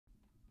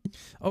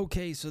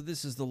Okay, so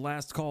this is the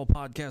Last Call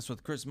podcast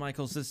with Chris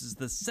Michaels. This is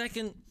the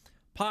second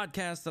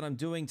podcast that I'm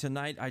doing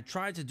tonight. I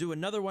tried to do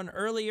another one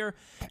earlier,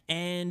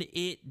 and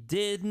it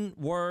didn't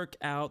work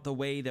out the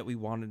way that we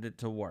wanted it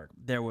to work.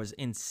 There was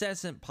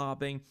incessant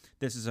popping.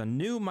 This is a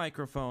new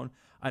microphone.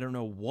 I don't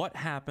know what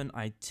happened.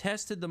 I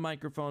tested the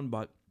microphone,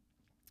 but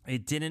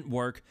it didn't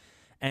work.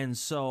 And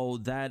so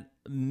that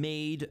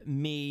made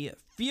me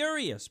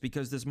furious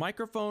because this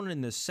microphone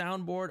and this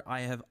soundboard,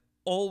 I have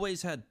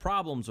always had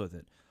problems with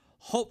it.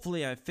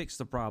 Hopefully I fixed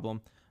the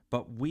problem,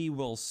 but we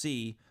will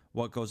see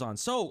what goes on.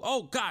 So,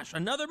 oh gosh,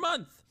 another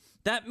month.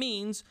 That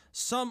means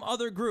some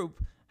other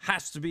group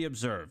has to be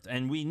observed,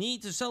 and we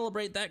need to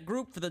celebrate that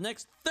group for the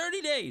next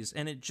 30 days.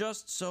 And it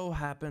just so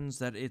happens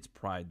that it's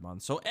Pride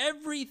Month. So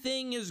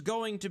everything is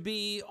going to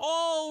be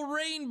all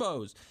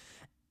rainbows.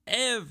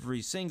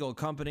 Every single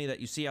company that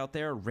you see out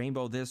there,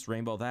 rainbow this,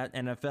 rainbow that,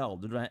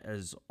 NFL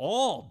is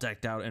all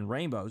decked out in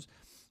rainbows,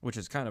 which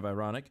is kind of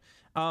ironic.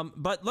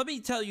 But let me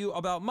tell you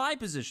about my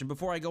position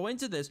before I go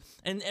into this.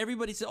 And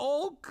everybody said,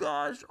 oh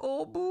gosh,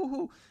 oh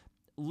boo-hoo.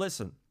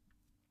 Listen,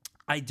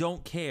 I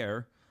don't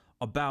care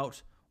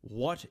about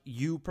what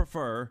you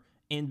prefer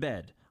in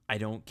bed. I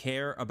don't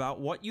care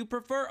about what you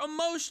prefer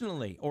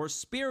emotionally or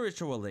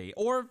spiritually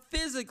or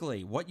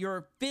physically, what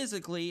you're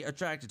physically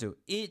attracted to.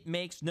 It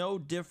makes no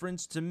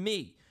difference to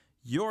me.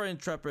 Your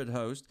intrepid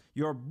host,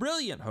 your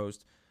brilliant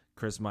host,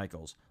 Chris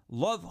Michaels.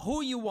 Love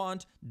who you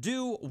want,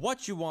 do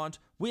what you want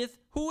with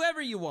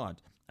whoever you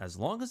want, as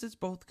long as it's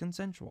both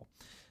consensual.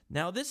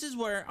 Now, this is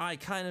where I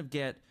kind of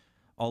get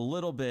a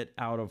little bit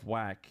out of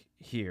whack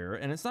here,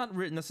 and it's not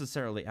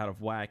necessarily out of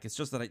whack. It's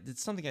just that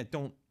it's something I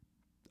don't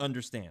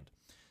understand.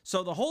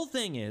 So the whole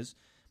thing is,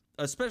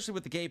 especially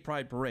with the Gay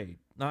Pride Parade.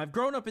 Now, I've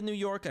grown up in New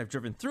York. I've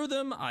driven through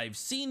them. I've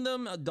seen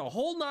them, the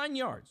whole 9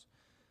 yards.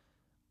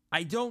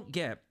 I don't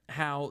get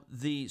how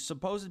the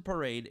supposed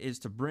parade is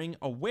to bring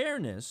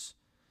awareness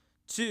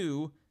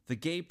to the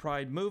gay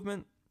pride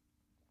movement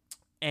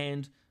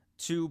and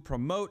to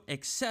promote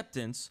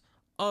acceptance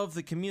of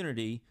the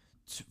community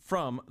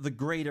from the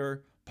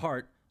greater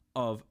part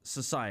of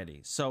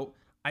society. So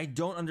I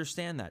don't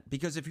understand that,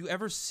 because if you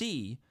ever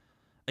see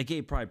a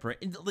gay pride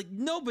parade, like,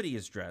 nobody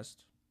is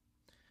dressed.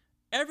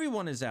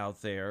 Everyone is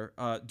out there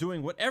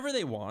doing whatever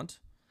they want.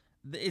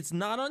 It's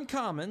not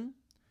uncommon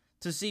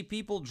to see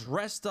people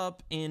dressed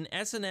up in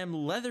S&M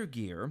leather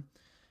gear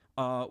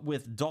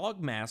with dog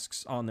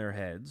masks on their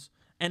heads,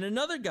 and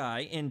another guy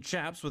in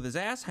chaps with his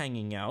ass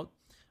hanging out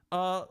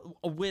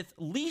with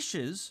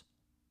leashes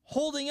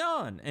holding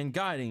on and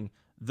guiding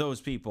those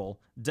people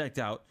decked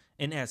out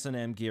in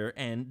S&M gear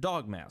and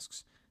dog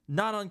masks.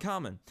 Not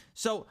uncommon.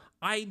 So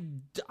I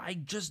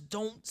just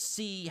don't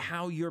see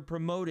how you're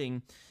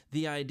promoting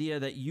the idea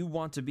that you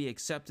want to be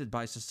accepted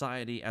by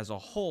society as a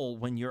whole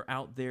when you're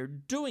out there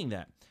doing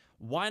that.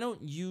 Why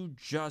don't you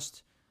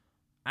just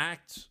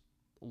act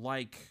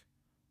like,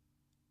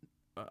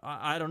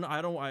 I don't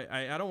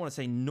want to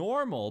say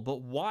normal,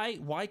 but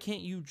why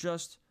can't you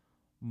just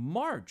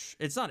march?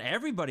 It's not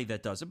everybody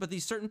that does it, but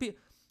these certain people.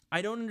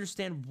 I don't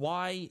understand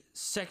why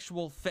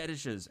sexual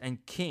fetishes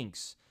and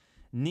kinks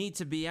need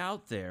to be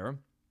out there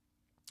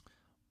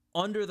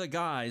under the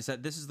guise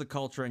that this is the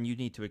culture and you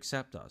need to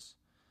accept us.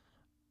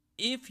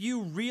 If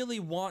you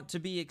really want to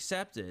be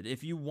accepted,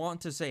 if you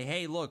want to say,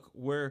 hey, look,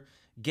 we're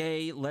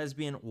gay,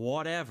 lesbian,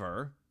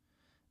 whatever,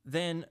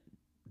 then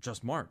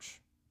just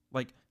march.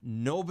 Like,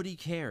 nobody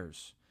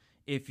cares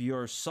if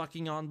you're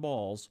sucking on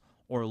balls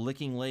or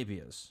licking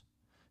labias.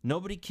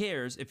 Nobody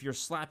cares if you're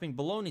slapping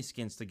bologna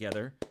skins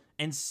together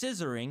and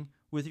scissoring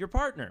with your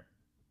partner.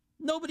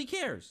 Nobody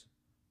cares.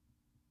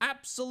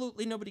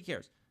 Absolutely nobody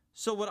cares.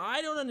 So what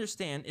I don't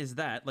understand is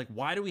that, like,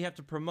 why do we have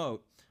to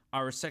promote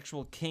our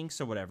sexual kinks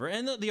or whatever?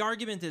 And the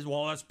argument is,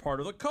 well, that's part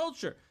of the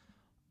culture.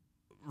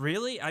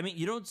 Really? I mean,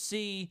 you don't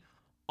see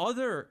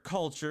other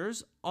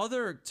cultures,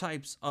 other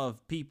types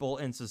of people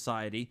in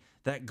society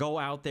that go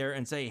out there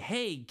and say,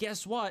 hey,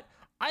 guess what?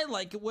 I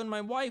like it when my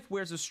wife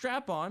wears a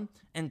strap-on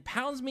and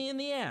pounds me in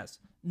the ass.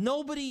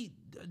 Nobody's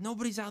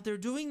out there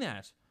doing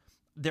that.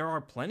 There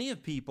are plenty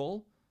of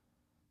people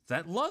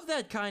that love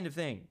that kind of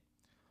thing,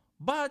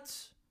 but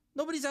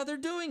nobody's out there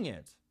doing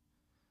it.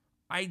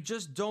 I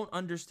just don't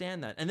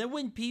understand that. And then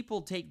when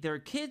people take their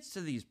kids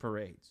to these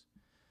parades,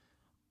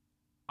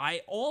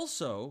 I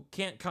also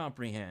can't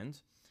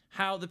comprehend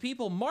how the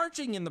people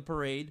marching in the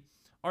parade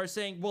are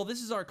saying, well,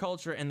 this is our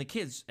culture, and the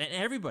kids and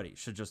everybody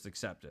should just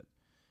accept it.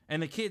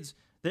 And the kids,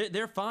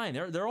 they're fine.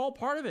 They're all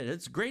part of it.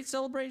 It's a great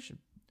celebration.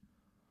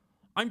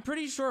 I'm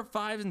pretty sure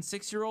 5 and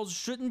 6-year-olds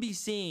shouldn't be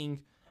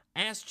seeing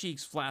ass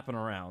cheeks flapping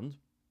around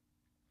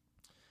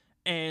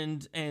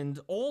and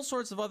all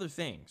sorts of other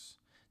things.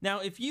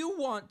 Now, if you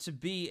want to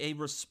be a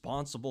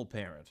responsible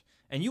parent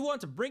and you want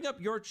to bring up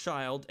your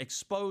child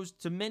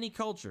exposed to many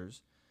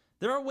cultures,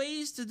 there are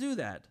ways to do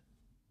that.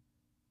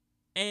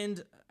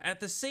 And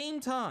at the same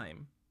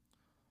time,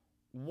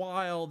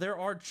 while there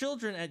are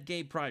children at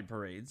gay pride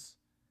parades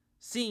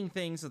seeing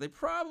things that they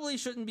probably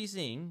shouldn't be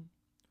seeing,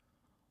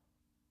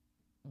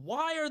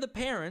 why are the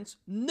parents,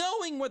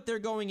 knowing what they're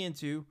going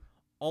into,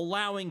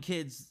 allowing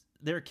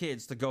their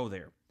kids to go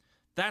there.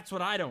 That's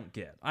what I don't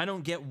get. I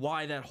don't get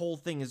why that whole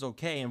thing is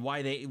okay, and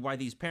why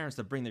these parents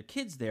that bring their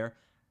kids there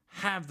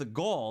have the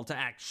gall to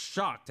act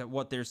shocked at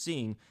what they're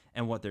seeing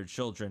and what their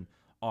children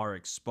are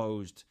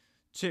exposed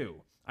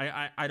to.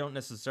 I don't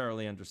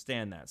necessarily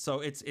understand that.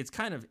 So it's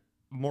kind of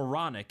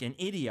moronic and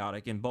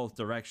idiotic in both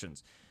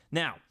directions.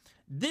 Now,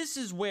 this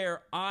is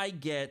where I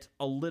get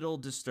a little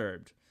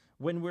disturbed.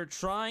 When we're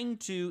trying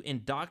to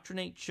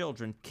indoctrinate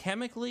children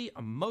chemically,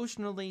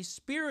 emotionally,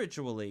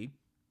 spiritually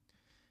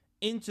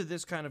into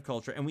this kind of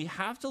culture, and we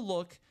have to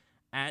look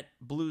at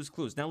Blue's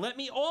Clues. Now, let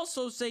me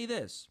also say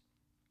this.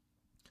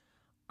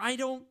 I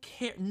don't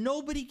care.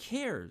 Nobody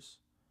cares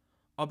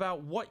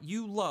about what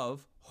you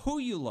love, who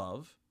you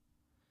love,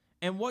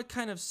 and what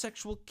kind of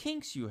sexual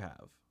kinks you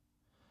have.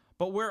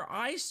 But where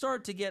I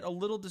start to get a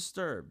little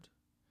disturbed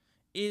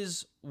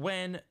is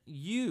when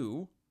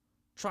you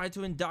try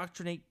to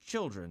indoctrinate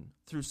children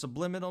through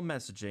subliminal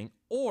messaging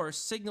or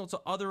signal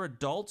to other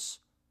adults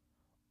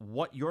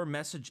what your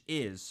message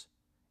is,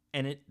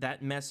 and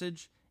that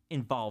message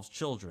involves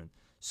children.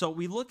 So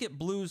we look at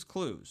Blue's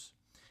Clues,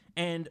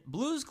 and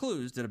Blue's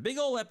Clues did a big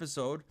old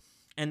episode,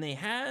 and they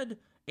had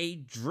a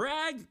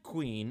drag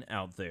queen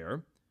out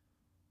there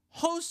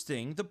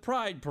hosting the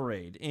Pride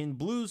Parade in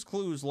Blue's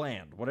Clues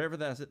land, whatever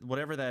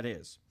that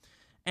is.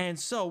 And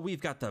so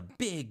we've got the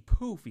big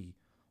poofy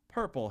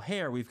purple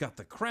hair. We've got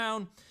the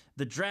crown.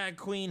 The drag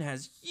queen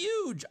has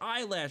huge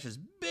eyelashes,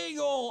 big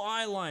old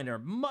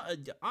eyeliner,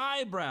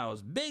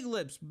 eyebrows, big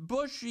lips,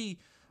 bushy,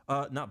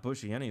 not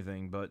bushy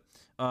anything, but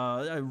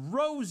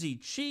rosy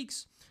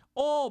cheeks,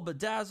 all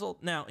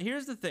bedazzled. Now,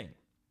 here's the thing.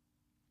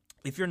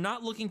 If you're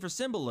not looking for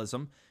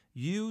symbolism,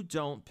 you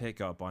don't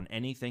pick up on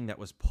anything that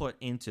was put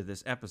into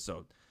this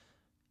episode.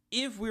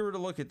 If we were to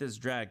look at this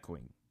drag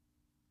queen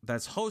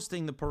that's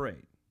hosting the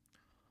parade,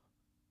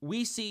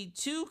 we see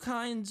two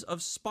kinds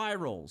of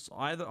spirals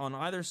on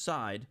either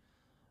side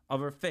of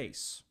her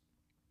face.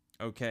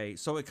 Okay,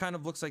 so it kind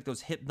of looks like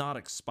those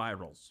hypnotic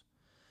spirals.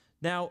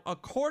 Now,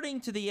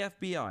 according to the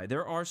FBI,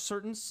 there are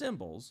certain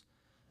symbols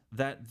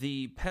that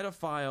the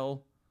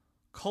pedophile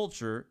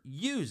culture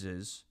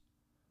uses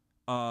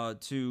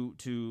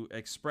to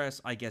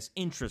express, I guess,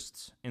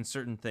 interests in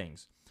certain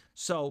things.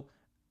 So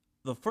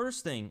the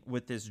first thing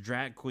with this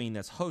drag queen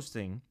that's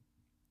hosting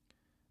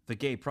the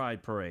Gay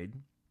Pride Parade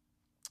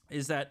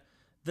is that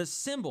the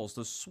symbols,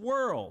 the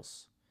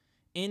swirls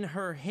in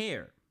her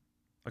hair,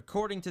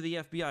 according to the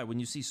FBI, when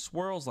you see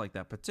swirls like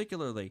that,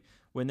 particularly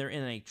when they're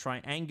in a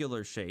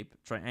triangular shape,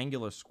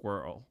 triangular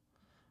swirl,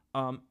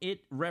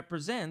 it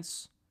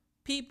represents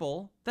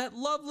people that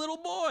love little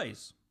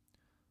boys.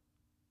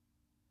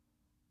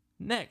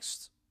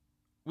 Next,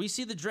 we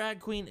see the drag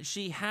queen.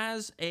 She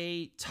has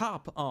a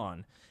top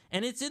on,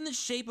 and it's in the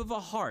shape of a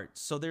heart.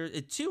 So there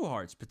are two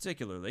hearts,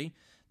 particularly.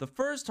 The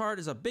first heart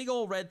is a big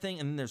old red thing,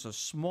 and then there's a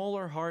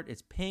smaller heart.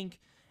 It's pink,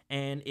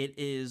 and it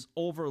is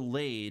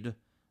overlaid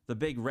the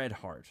big red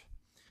heart.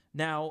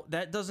 Now,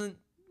 that doesn't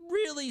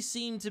really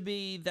seem to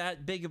be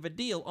that big of a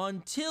deal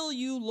until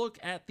you look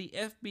at the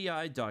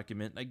FBI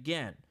document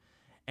again.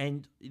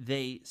 And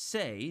they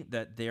say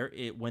that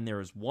when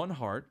there is one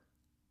heart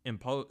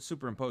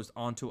superimposed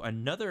onto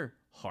another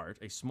heart,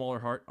 a smaller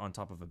heart on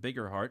top of a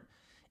bigger heart,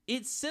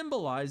 it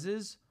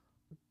symbolizes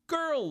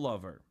girl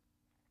lover.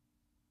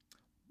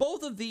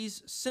 Both of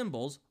these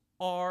symbols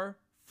are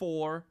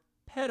for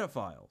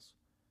pedophiles.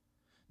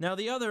 Now,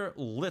 the other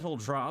little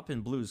drop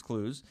in Blue's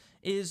Clues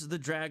is the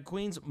drag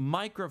queen's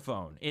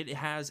microphone. It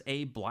has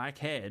a black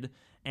head,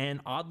 and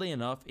oddly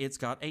enough, it's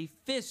got a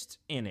fist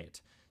in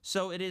it.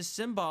 So it is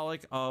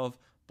symbolic of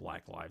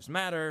Black Lives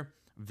Matter,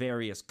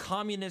 various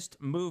communist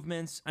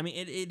movements. I mean,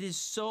 it is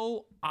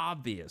so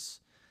obvious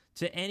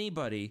to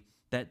anybody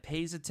that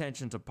pays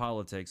attention to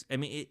politics. I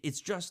mean,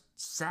 it's just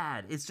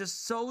sad. It's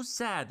just so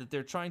sad that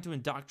they're trying to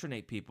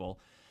indoctrinate people,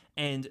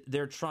 and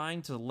they're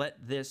trying to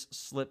let this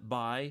slip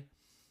by.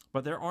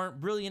 But there aren't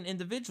brilliant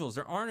individuals.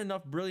 There aren't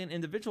enough brilliant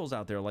individuals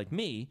out there like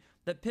me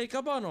that pick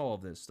up on all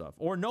of this stuff,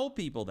 or know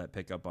people that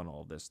pick up on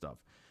all of this stuff.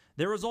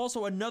 There was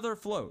also another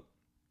float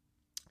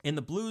in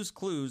the Blue's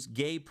Clues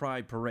Gay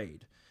Pride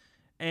Parade.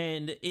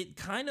 And it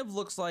kind of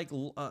looks like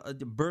a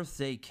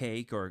birthday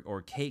cake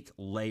or cake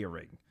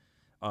layering,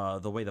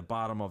 the way the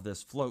bottom of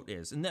this float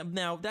is. And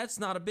now, that's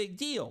not a big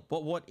deal.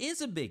 But what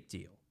is a big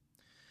deal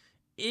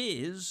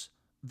is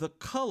the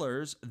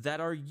colors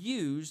that are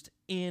used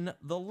in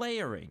the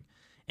layering.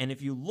 And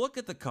if you look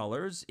at the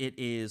colors, it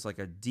is like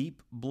a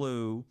deep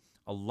blue,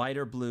 a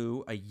lighter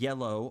blue, a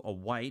yellow, a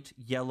white,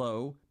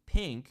 yellow,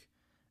 pink,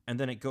 and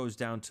then it goes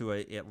down to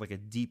like a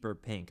deeper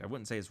pink. I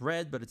wouldn't say it's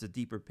red, but it's a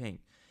deeper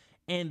pink.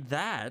 And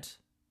that,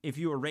 if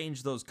you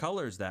arrange those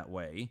colors that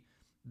way,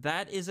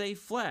 that is a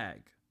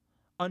flag,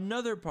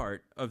 another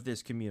part of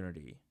this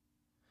community.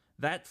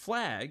 That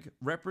flag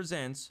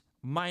represents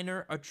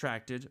minor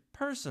attracted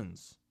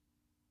persons,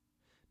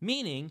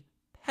 meaning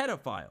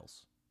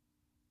pedophiles.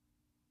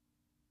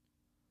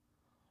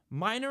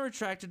 Minor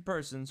attracted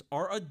persons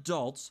are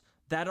adults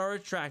that are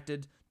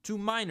attracted to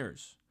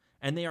minors,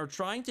 and they are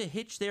trying to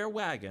hitch their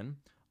wagon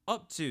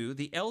up to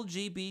the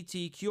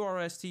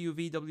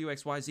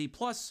LGBTQRSTUVWXYZ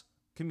plus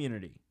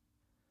community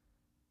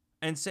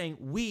and saying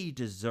we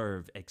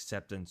deserve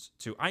acceptance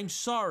too. I'm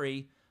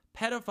sorry,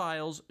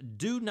 pedophiles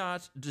do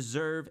not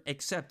deserve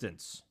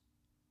acceptance.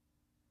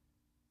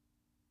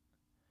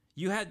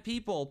 You had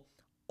people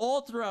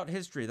all throughout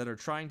history that are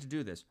trying to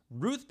do this.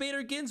 Ruth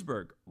Bader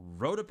Ginsburg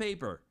wrote a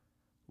paper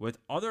with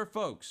other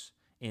folks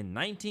in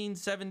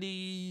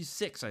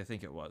 1976, I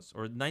think it was,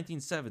 or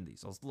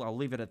 1970s. I'll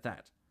leave it at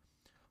that.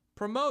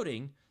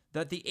 Promoting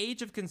that the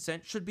age of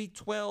consent should be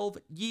 12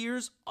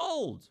 years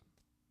old.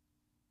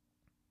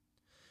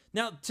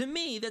 Now, to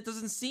me, that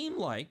doesn't seem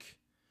like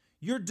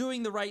you're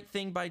doing the right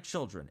thing by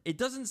children. It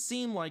doesn't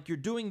seem like you're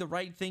doing the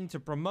right thing to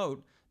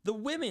promote the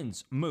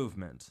women's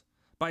movement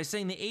by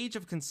saying the age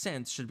of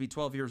consent should be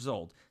 12 years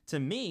old. To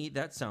me,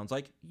 that sounds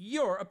like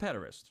you're a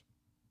pederast.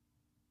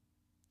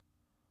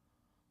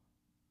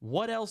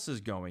 What else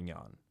is going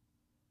on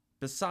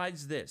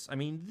besides this? I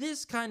mean,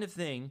 this kind of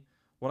thing,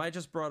 what I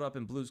just brought up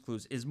in Blue's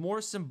Clues, is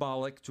more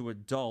symbolic to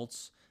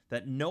adults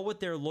that know what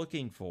they're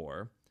looking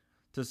for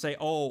to say,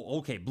 oh,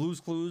 okay, Blue's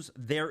Clues,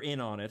 they're in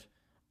on it.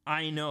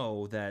 I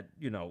know that,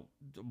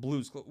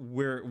 Blue's Clues,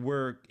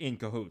 we're in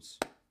cahoots.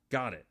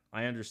 Got it.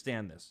 I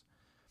understand this.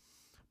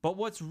 But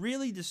what's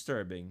really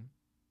disturbing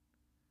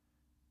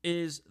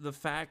is the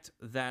fact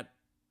that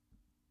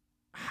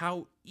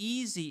how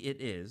easy it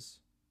is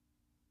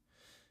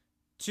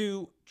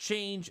to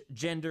change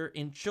gender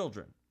in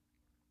children.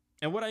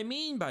 And what I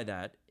mean by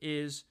that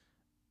is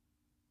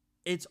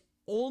it's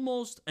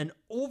almost an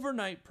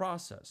overnight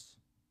process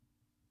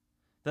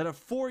that a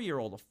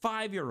 4-year-old, a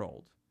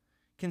 5-year-old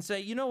can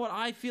say, you know what,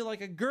 I feel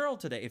like a girl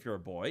today. If you're a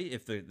boy,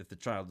 if the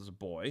child is a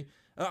boy,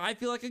 I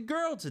feel like a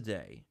girl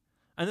today.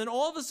 And then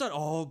all of a sudden,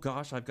 oh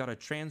gosh, I've got a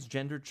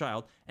transgender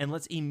child, and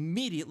let's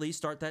immediately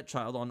start that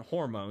child on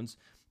hormones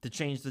to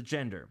change the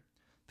gender.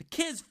 The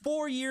kid's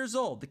 4 years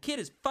old. The kid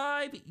is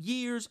 5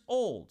 years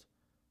old.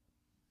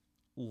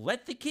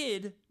 Let the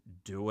kid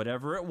do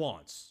whatever it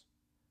wants.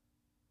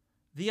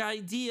 The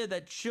idea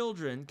that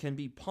children can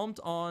be pumped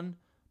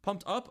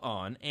up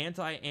on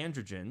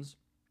anti-androgens,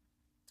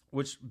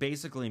 which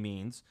basically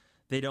means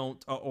they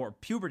don't, or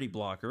puberty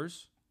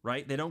blockers,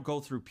 right? They don't go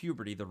through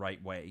puberty the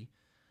right way.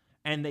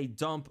 And they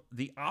dump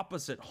the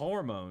opposite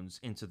hormones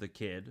into the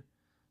kid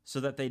so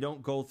that they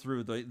don't go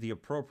through the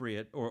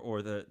appropriate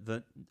or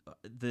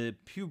the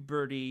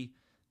puberty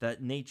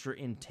that nature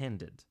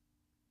intended.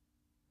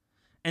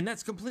 And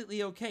that's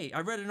completely okay.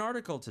 I read an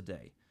article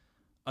today.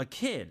 A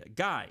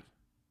guy.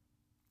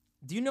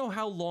 Do you know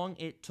how long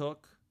it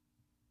took?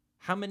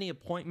 How many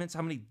appointments,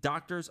 how many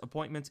doctor's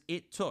appointments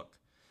it took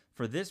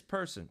for this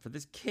person, for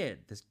this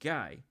kid, this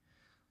guy,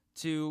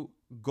 to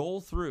go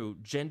through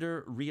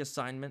gender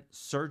reassignment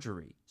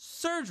surgery.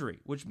 Surgery,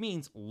 which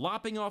means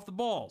lopping off the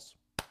balls.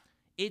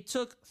 It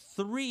took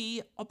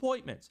 3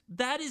 appointments.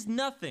 That is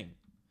nothing.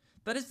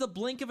 That is the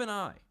blink of an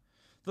eye.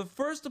 The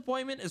first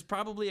appointment is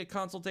probably a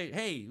consultation.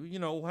 Hey,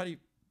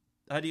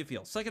 how do you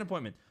feel? Second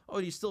appointment. Oh,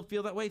 do you still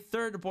feel that way?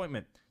 Third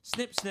appointment.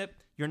 Snip,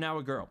 snip, you're now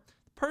a girl.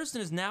 The person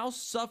is now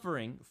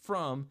suffering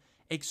from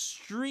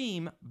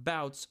extreme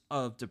bouts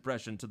of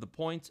depression to the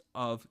point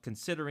of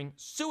considering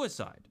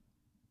suicide.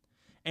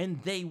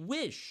 And they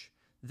wish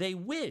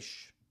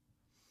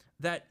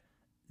that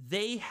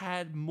they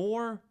had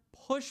more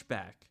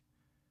pushback,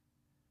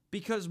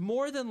 because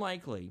more than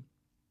likely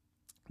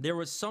there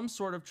was some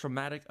sort of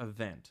traumatic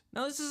event.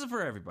 Now, this isn't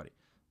for everybody,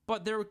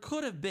 but there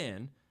could have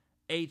been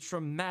a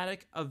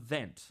traumatic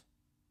event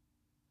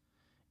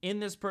in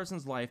this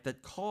person's life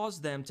that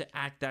caused them to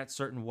act that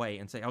certain way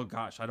and say, oh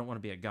gosh, I don't want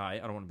to be a guy,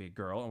 I don't want to be a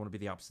girl, I want to be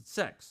the opposite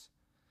sex.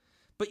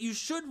 But you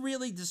should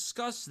really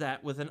discuss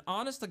that with an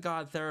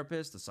honest-to-God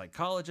therapist, a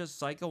psychologist,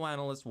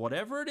 psychoanalyst,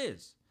 whatever it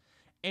is,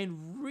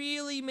 and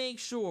really make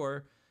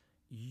sure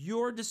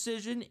your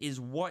decision is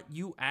what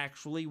you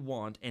actually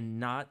want and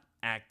not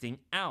acting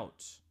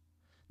out.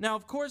 Now,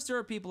 of course, there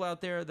are people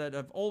out there that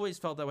have always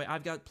felt that way.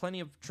 I've got plenty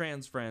of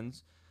trans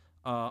friends.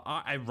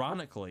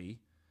 Ironically,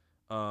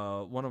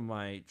 one of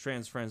my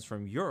trans friends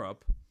from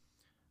Europe,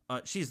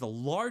 she's the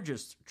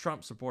largest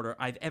Trump supporter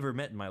I've ever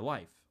met in my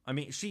life. I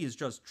mean, she is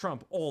just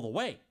Trump all the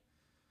way.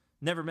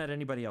 Never met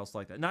anybody else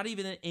like that. Not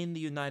even in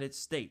the United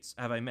States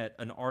have I met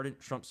an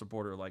ardent Trump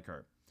supporter like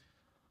her.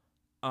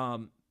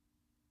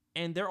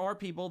 And there are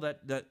people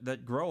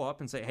that grow up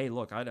and say, hey,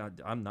 look,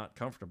 I'm not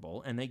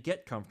comfortable. And they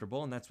get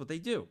comfortable, and that's what they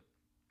do.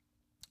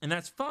 And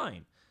that's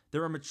fine.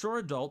 They're a mature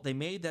adult. They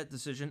made that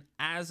decision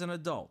as an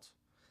adult.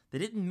 They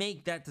didn't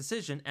make that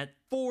decision at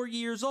 4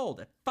 years old,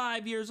 at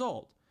 5 years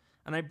old.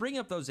 And I bring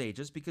up those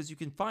ages because you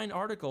can find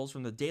articles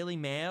from the Daily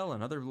Mail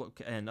and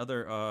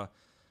other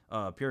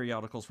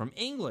periodicals from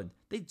England.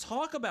 They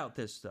talk about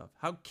this stuff,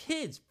 how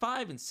kids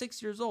 5 and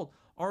 6 years old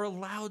are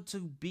allowed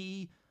to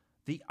be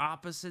the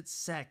opposite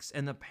sex,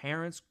 and the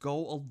parents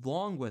go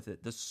along with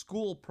it. The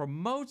school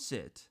promotes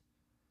it.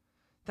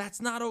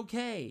 That's not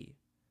okay.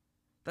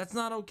 That's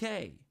not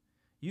okay.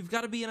 You've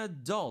got to be an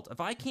adult.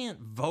 If I can't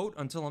vote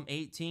until I'm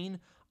 18,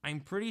 I'm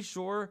pretty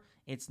sure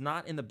it's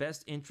not in the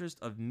best interest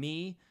of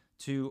me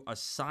to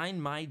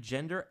assign my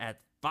gender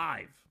at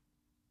 5.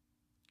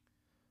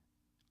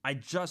 I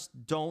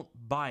just don't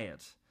buy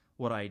it.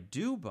 What I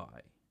do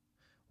buy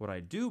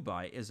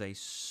is a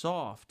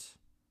soft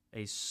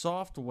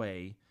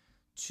way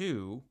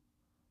to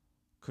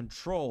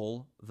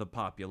control the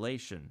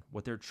population.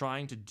 What they're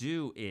trying to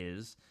do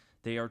is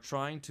they are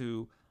trying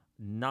to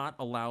not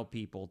allow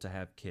people to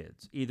have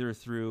kids, either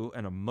through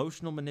an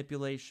emotional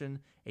manipulation,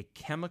 a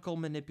chemical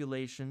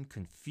manipulation,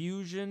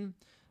 confusion,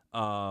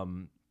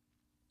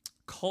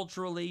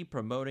 culturally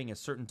promoting a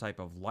certain type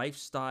of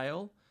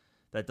lifestyle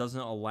that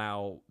doesn't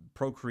allow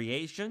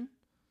procreation.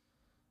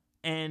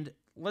 And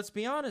let's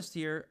be honest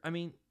here, I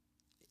mean,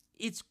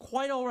 it's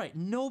quite all right.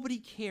 Nobody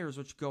cares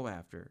what you go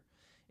after.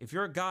 If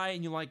you're a guy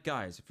and you like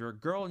guys, if you're a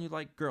girl and you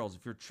like girls,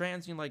 if you're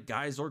trans and you like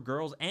guys or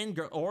girls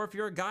or if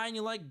you're a guy and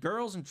you like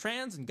girls and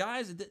trans and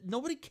guys,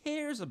 nobody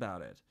cares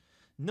about it.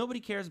 Nobody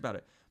cares about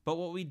it. But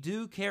what we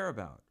do care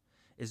about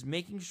is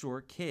making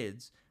sure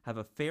kids have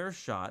a fair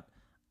shot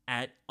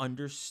at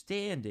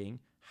understanding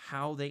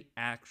how they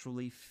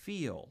actually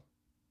feel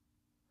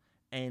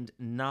and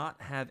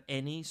not have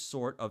any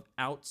sort of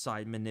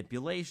outside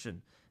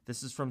manipulation.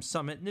 This is from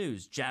Summit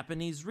News.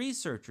 Japanese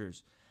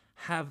researchers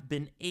have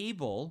been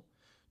able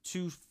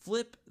to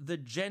flip the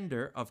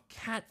gender of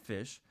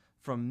catfish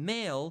from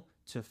male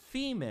to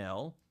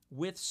female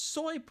with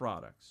soy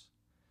products.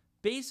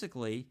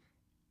 Basically,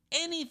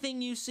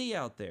 anything you see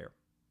out there,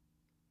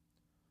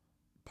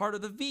 part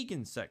of the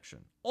vegan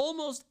section,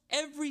 almost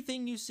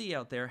everything you see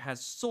out there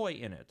has soy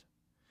in it.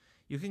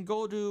 You can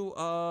go to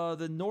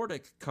the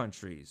Nordic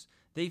countries.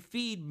 They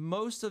feed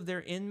most of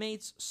their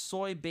inmates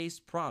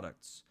soy-based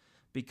products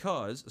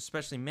because,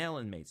 especially male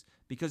inmates,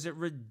 because it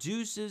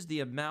reduces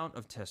the amount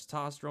of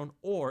testosterone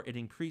or it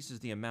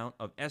increases the amount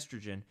of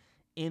estrogen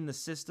in the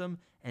system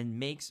and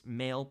makes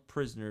male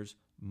prisoners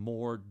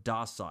more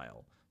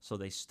docile. So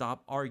they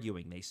stop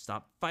arguing. They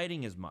stop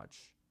fighting as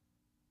much.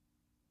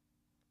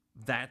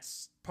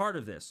 That's part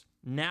of this.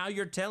 Now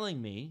you're telling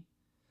me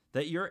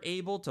that you're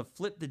able to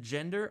flip the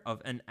gender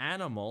of an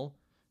animal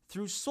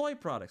through soy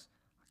products.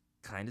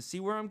 Kind of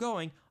see where I'm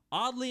going.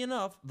 Oddly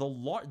enough,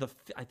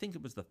 I think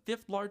it was the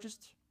 5th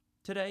largest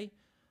today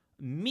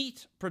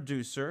meat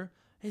producer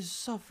is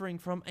suffering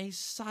from a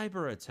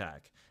cyber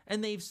attack,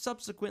 and they've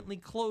subsequently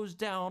closed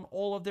down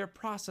all of their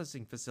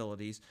processing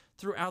facilities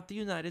throughout the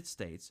United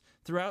States,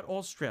 throughout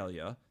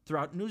Australia,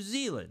 throughout New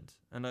Zealand,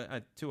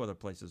 and 2 other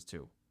places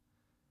too.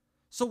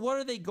 So what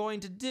are they going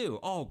to do?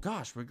 Oh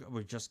gosh,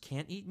 we just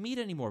can't eat meat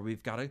anymore.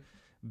 We've got to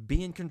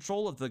be in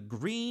control of the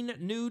Green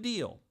New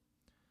Deal.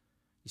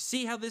 You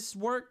see how this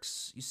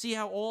works? You see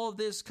how all of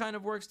this kind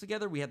of works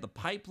together? We had the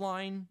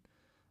pipeline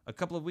a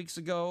couple of weeks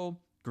ago.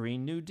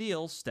 Green New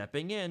Deal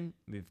stepping in.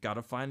 We've got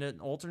to find an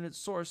alternate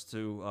source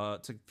to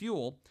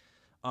fuel.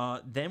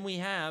 Then we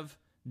have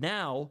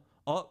now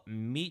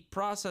meat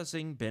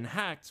processing been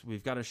hacked.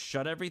 We've got to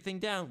shut everything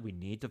down. We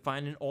need to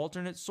find an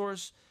alternate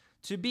source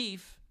to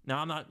beef. Now,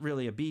 I'm not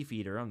really a beef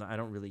eater. I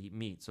don't really eat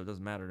meat, so it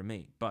doesn't matter to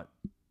me. But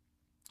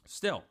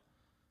still,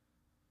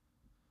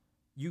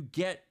 you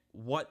get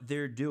what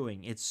they're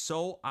doing. It's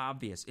so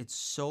obvious. It's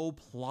so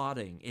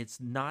plotting. It's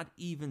not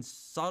even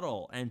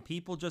subtle. And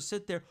people just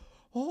sit there,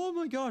 oh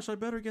my gosh, I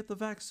better get the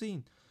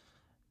vaccine.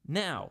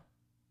 Now,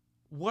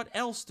 what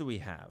else do we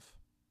have?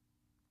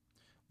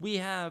 We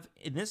have,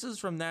 and this is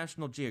from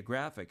National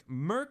Geographic,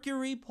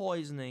 mercury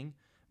poisoning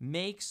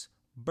makes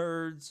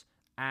birds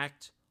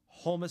act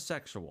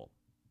homosexual.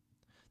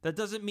 That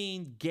doesn't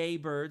mean gay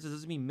birds. It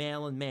doesn't mean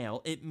male and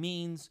male. It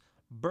means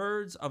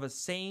birds of a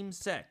same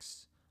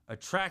sex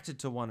attracted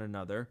to one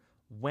another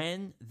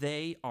when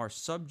they are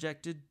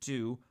subjected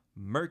to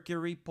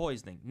mercury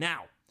poisoning.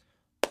 Now,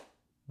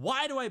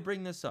 why do I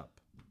bring this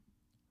up?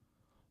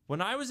 When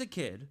I was a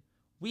kid,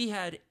 we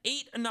had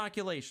 8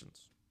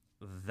 inoculations.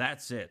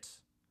 That's it.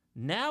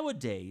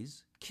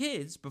 Nowadays,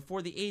 kids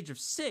before the age of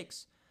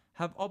 6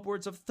 have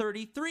upwards of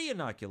 33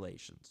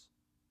 inoculations.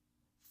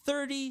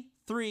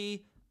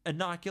 33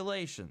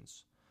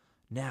 inoculations.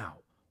 Now,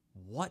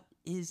 what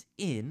is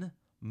in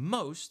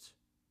most,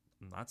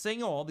 I'm not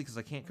saying all because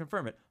I can't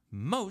confirm it,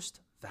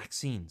 most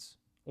vaccines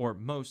or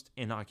most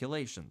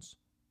inoculations?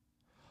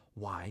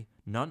 Why,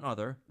 none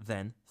other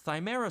than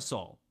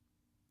thimerosal.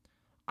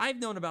 I've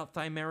known about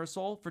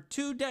thimerosal for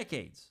 2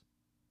 decades.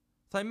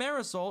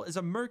 Thimerosal is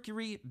a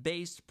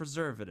mercury-based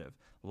preservative.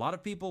 A lot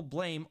of people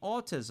blame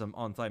autism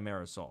on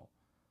thimerosal.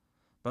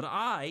 But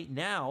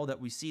now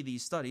that we see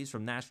these studies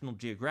from National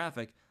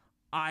Geographic,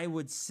 I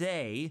would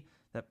say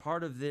that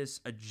part of this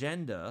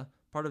agenda,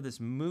 part of this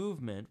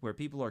movement where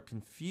people are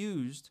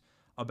confused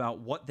about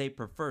what they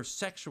prefer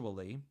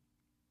sexually,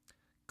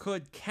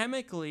 could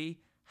chemically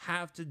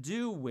have to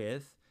do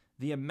with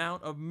the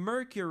amount of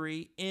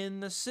mercury in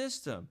the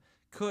system,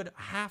 could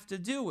have to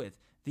do with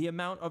the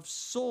amount of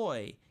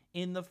soy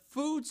in the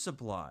food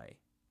supply.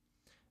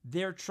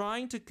 They're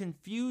trying to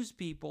confuse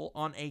people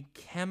on a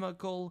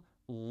chemical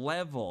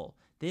level.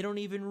 They don't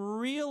even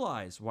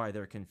realize why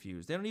they're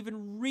confused. They don't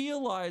even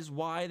realize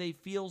why they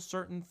feel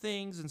certain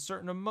things and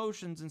certain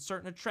emotions and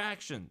certain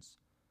attractions.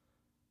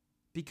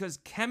 because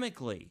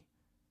chemically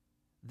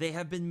they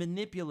have been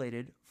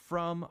manipulated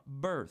from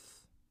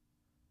birth.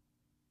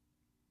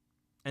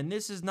 And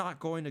this is not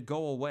going to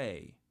go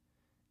away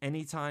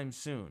anytime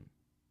soon.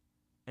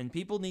 And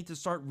people need to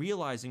start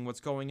realizing what's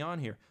going on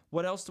here.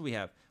 What else do we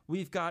have?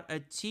 We've got a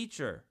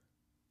teacher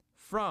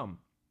from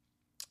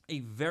a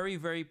very,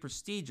 very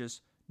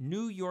prestigious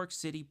New York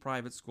City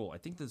private school. I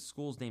think the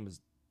school's name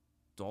is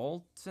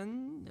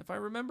Dalton, if I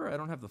remember. I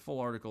don't have the full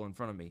article in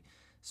front of me.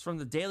 It's from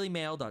the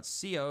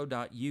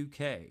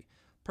dailymail.co.uk.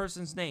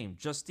 Person's name,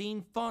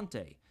 Justine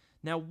Fonte.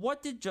 Now,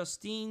 what did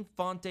Justine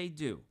Fonte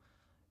do?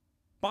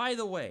 By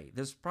the way,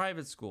 this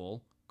private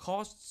school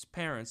costs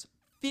parents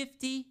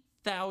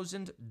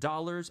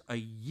 $50,000 a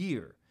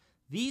year.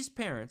 These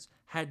parents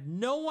had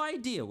no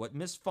idea what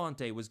Miss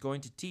Fonte was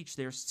going to teach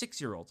their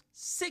 6-year-olds.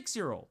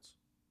 6-year-olds.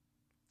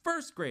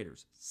 First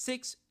graders,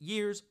 6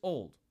 years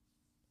old.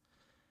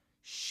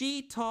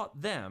 She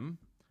taught them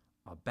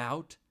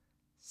about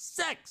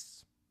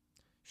sex.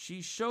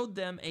 She showed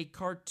them a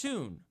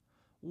cartoon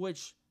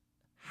which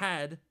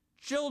had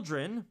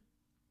children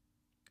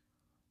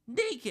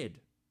naked.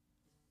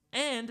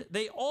 And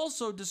they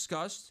also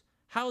discussed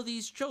how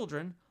these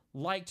children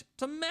liked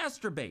to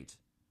masturbate.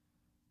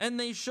 And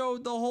they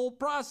showed the whole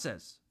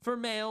process for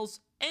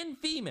males and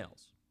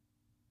females.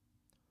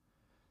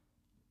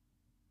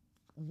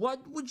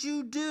 What would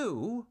you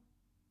do?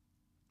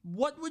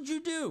 What would you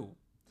do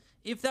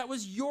if that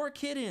was your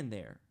kid in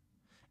there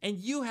and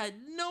you had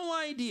no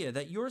idea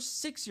that your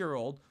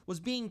 6-year-old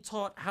was being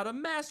taught how to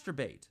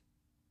masturbate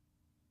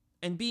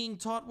and being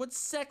taught what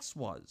sex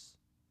was?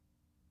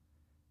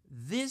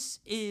 This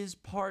is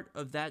part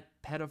of that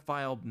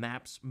pedophile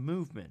MAPS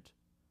movement.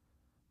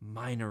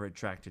 Minor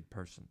attracted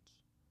persons.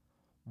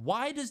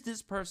 Why does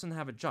this person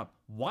have a job?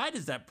 Why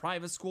does that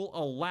private school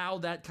allow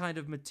that kind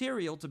of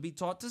material to be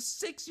taught to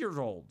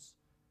 6-year-olds?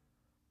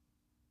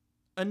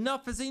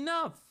 Enough is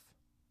enough.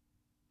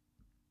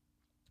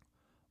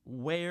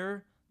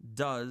 Where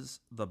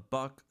does the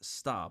buck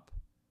stop?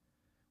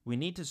 We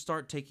need to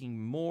start taking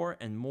more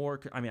and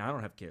more, I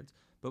don't have kids,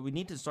 but we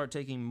need to start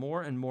taking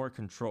more and more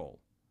control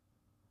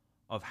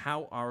of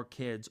how our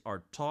kids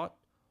are taught,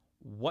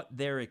 what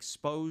they're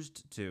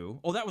exposed to.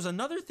 Oh, that was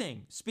another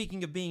thing.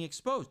 Speaking of being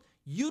exposed,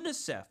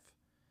 UNICEF,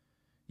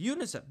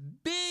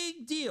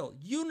 big deal.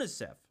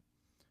 UNICEF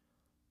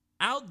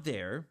out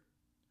there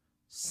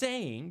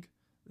saying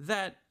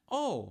that,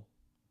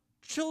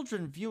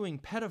 children viewing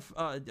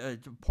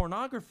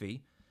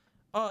pornography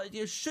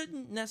it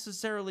shouldn't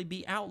necessarily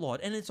be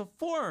outlawed, and it's a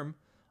form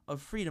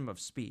of freedom of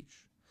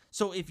speech.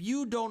 So if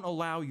you don't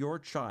allow your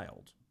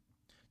child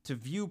to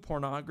view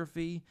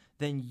pornography,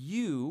 then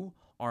you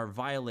are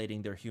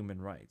violating their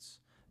human rights.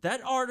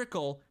 That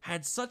article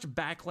had such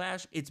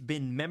backlash, it's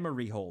been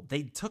memory hold.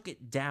 They took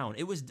it down.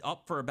 It was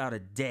up for about a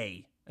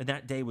day, and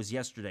that day was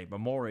yesterday,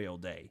 Memorial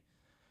Day.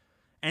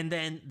 And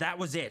then that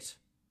was it.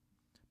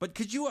 But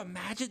could you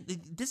imagine?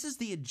 This is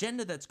the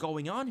agenda that's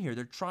going on here.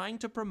 They're trying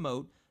to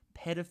promote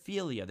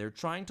pedophilia. They're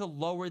trying to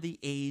lower the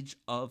age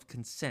of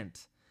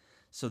consent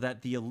so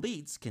that the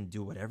elites can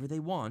do whatever they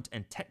want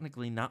and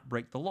technically not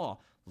break the law.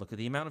 Look at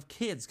the amount of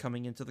kids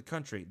coming into the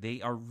country.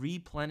 They are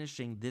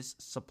replenishing this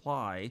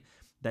supply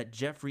that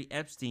Jeffrey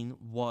Epstein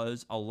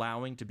was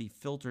allowing to be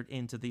filtered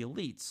into the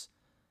elites.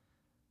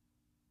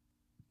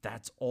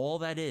 That's all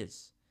that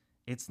is.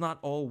 It's not,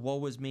 oh,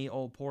 woe is me,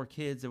 oh, poor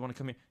kids, they want to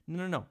come here.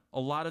 No. A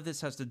lot of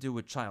this has to do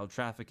with child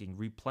trafficking,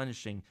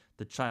 replenishing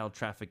the child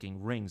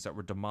trafficking rings that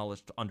were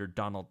demolished under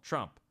Donald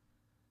Trump.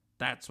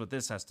 That's what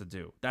this has to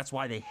do. That's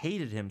why they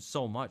hated him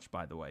so much,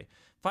 by the way.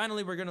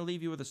 Finally, we're going to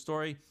leave you with a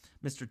story.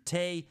 Mr.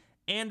 Tay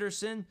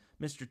Anderson.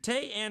 Mr.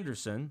 Tay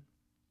Anderson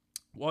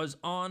was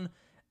on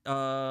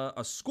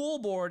a school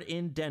board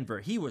in Denver.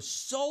 He was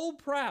so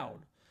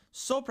proud.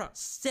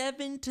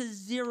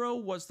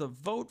 7-0 was the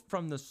vote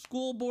from the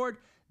school board.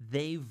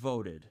 They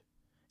voted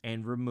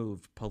and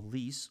removed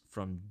police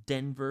from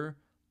Denver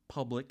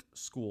public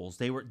schools.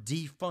 They were,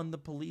 defund the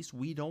police.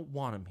 We don't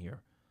want them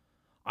here.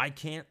 I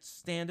can't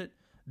stand it.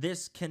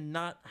 This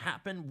cannot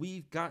happen.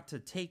 We've got to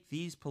take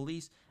these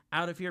police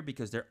out of here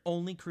because they're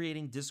only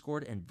creating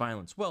discord and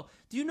violence. Well,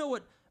 do you know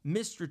what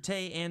Mr.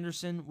 Tay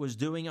Anderson was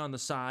doing on the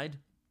side?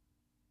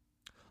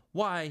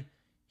 Why,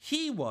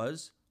 he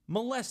was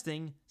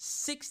molesting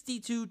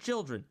 62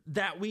 children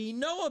that we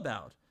know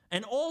about.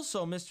 And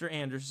also, Mr.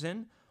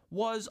 Anderson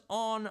was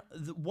on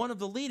one of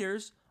the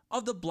leaders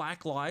of the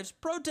Black Lives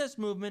protest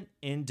movement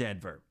in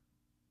Denver.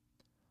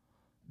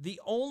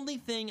 The only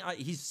thing,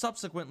 he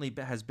subsequently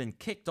has been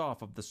kicked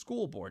off of the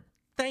school board,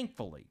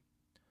 thankfully.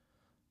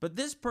 But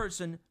this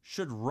person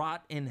should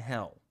rot in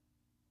hell.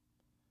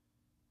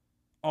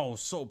 Oh,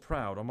 so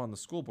proud, I'm on the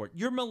school board.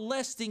 You're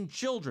molesting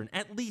children,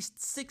 at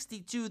least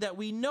 62 that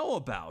we know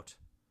about.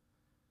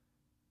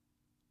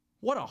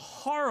 What a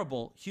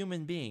horrible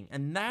human being.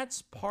 And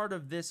that's part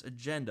of this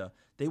agenda.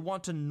 They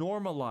want to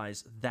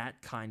normalize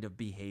that kind of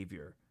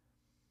behavior.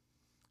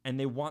 And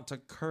they want to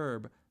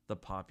curb the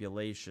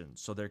population.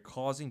 So they're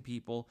causing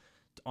people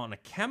on a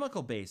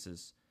chemical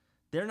basis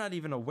They're not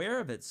even aware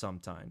of it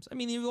sometimes. I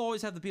mean, you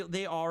always have the people,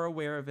 they are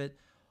aware of it.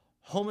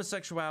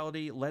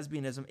 Homosexuality,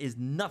 lesbianism is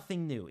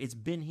nothing new. It's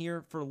been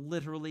here for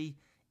literally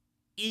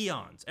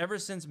eons. Ever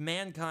since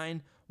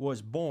mankind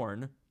was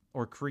born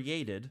or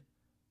created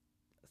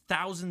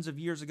thousands of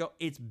years ago,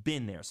 it's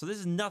been there. So this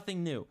is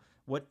nothing new.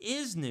 What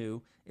is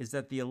new is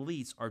that the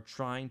elites are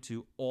trying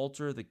to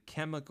alter the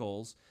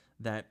chemicals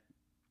that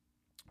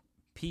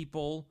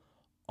people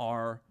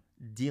are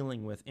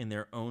dealing with in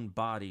their own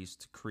bodies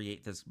to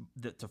create this,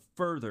 to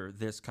further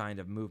this kind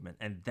of movement.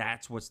 And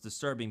that's what's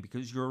disturbing,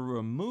 because you're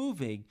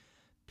removing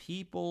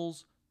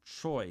people's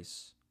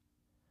choice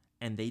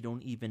and they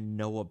don't even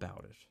know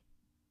about it.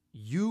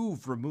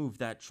 You've removed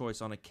that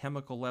choice on a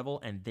chemical level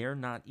and they're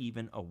not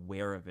even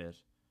aware of it.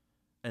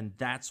 And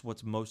that's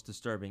what's most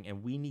disturbing.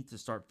 And we need to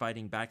start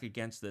fighting back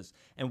against this.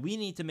 And we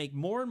need to make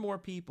more and more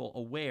people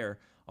aware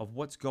of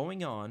what's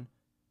going on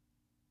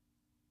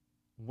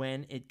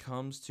when it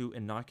comes to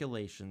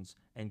inoculations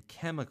and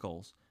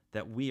chemicals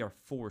that we are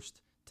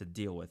forced to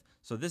deal with.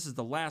 So this is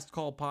the Last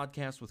Call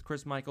podcast with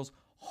Chris Michaels.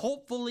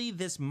 Hopefully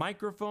this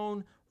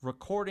microphone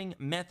recording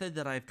method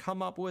that I've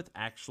come up with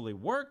actually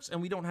works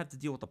and we don't have to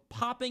deal with the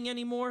popping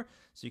anymore.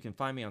 So you can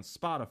find me on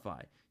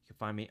Spotify. You can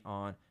find me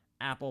on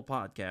Apple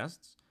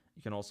Podcasts.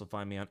 You can also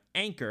find me on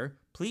Anchor.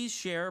 Please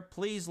share,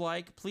 please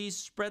like, please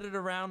spread it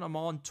around. I'm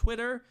on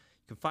Twitter.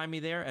 You can find me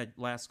there at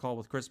Last Call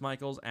with Chris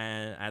Michaels,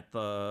 and at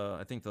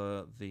I think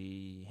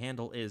the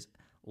handle is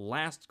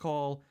Last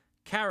Call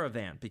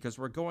Caravan, because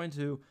we're going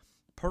to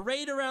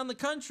parade around the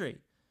country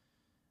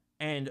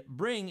and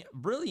bring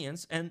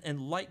brilliance and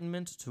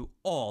enlightenment to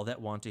all that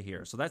want to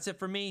hear. So that's it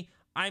for me.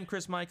 I'm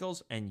Chris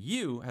Michaels, and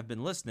you have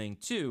been listening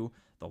to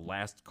the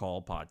Last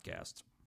Call podcast.